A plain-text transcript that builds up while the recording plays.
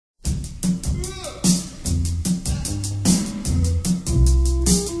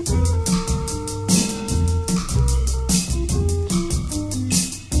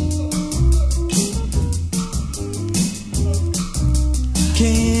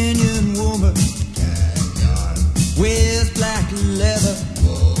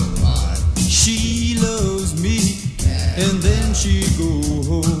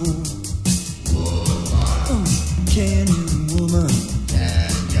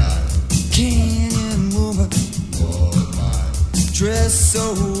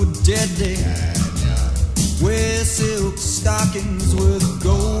so deadly. Wear silk stockings with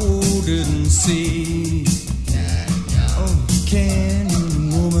golden seeds. Oh,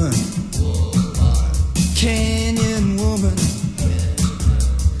 canyon woman, canyon woman,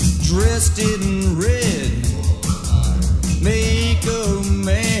 dressed in red, make a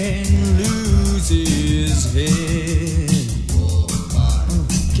man lose his head. Oh,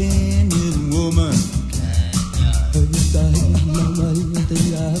 canyon woman.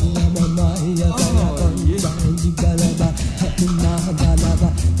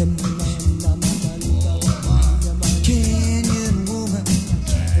 Canyon woman,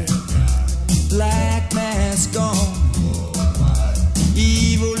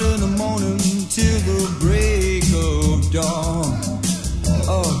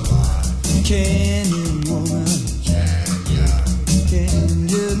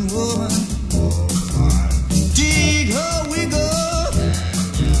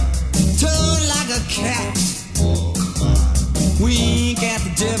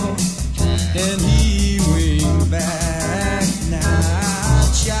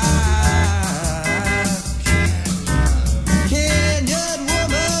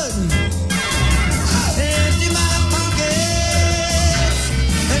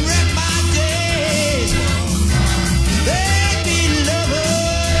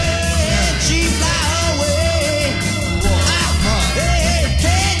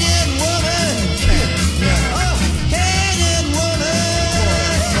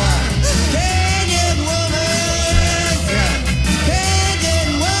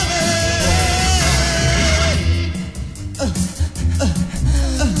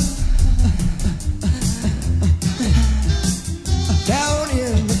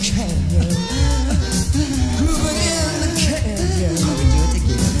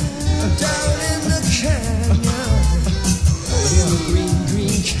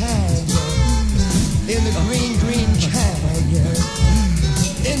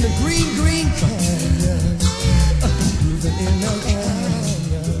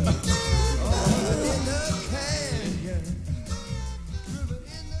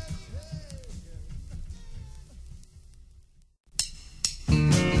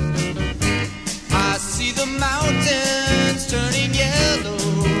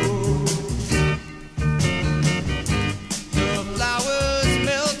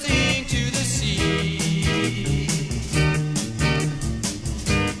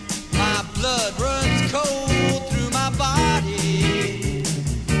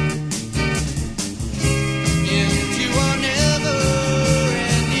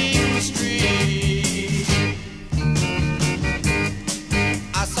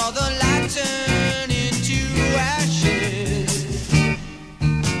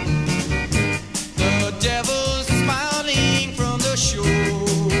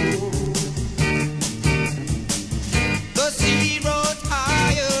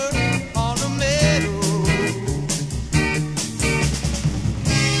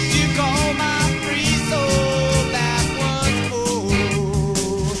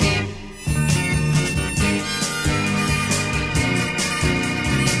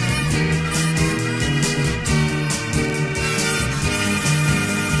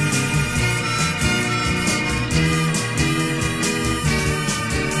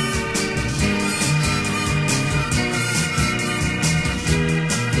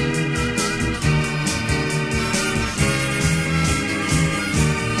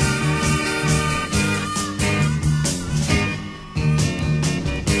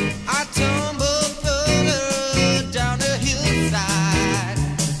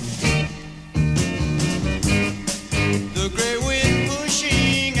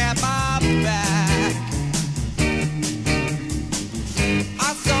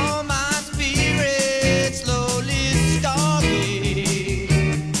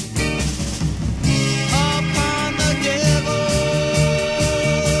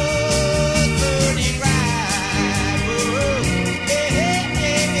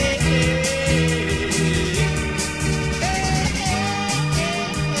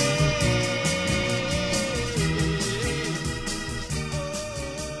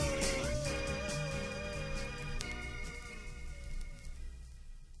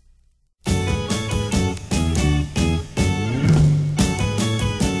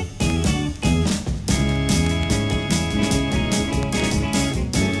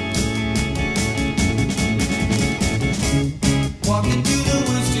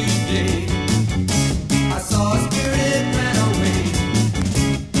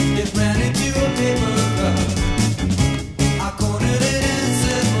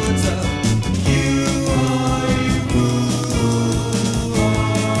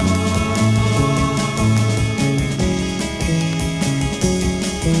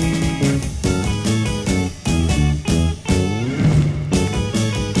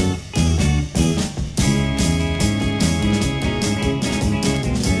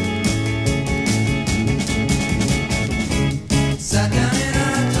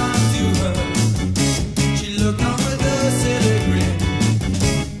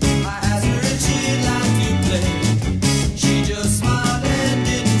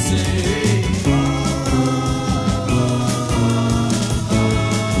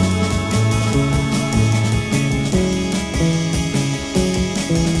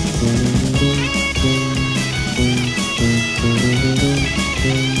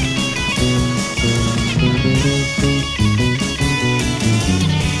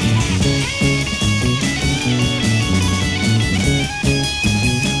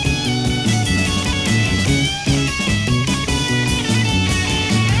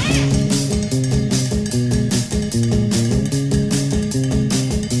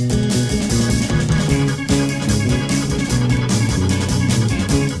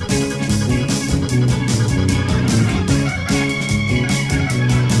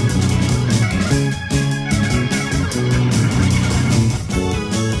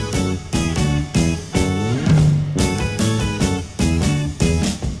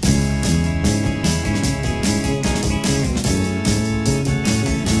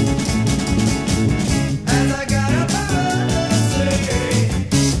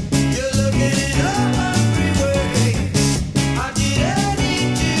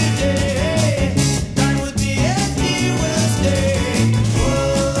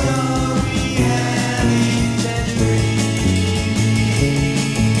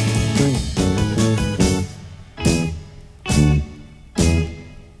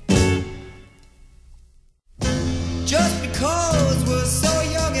 just because we're so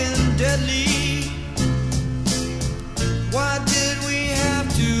young and deadly. Why did we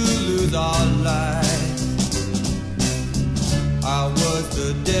have to lose our life? I was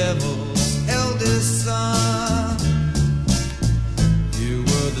the devil's eldest son. You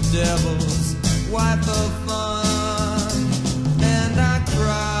were the devil's wife of fun. And I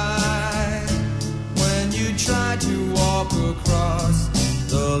cried when you tried to walk across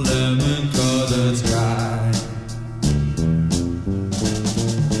the lemon-colored sky.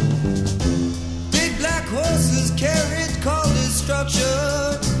 Big black horses carried called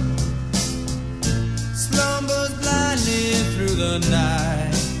destruction slumbers blindly through the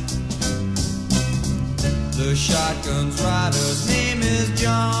night. The shotgun's rider's name is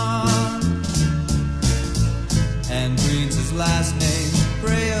John, and Green's his last name,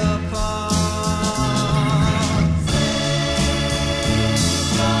 prey upon.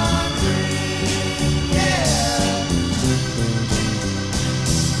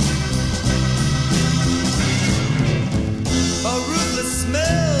 A ruthless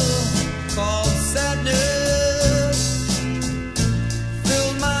smell called sadness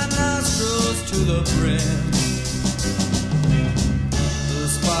filled my nostrils to the brim. The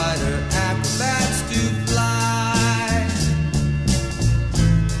spider acrobats do fly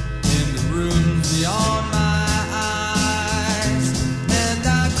in the rooms beyond my eyes. And I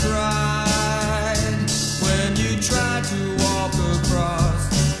cried when you tried to walk across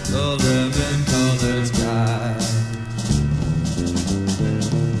the lemon-colored sky.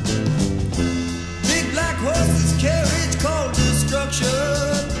 Horses carriage called destruction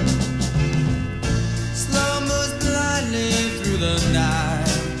slumbers blindly through the night.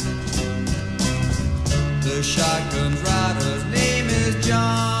 The shotguns ride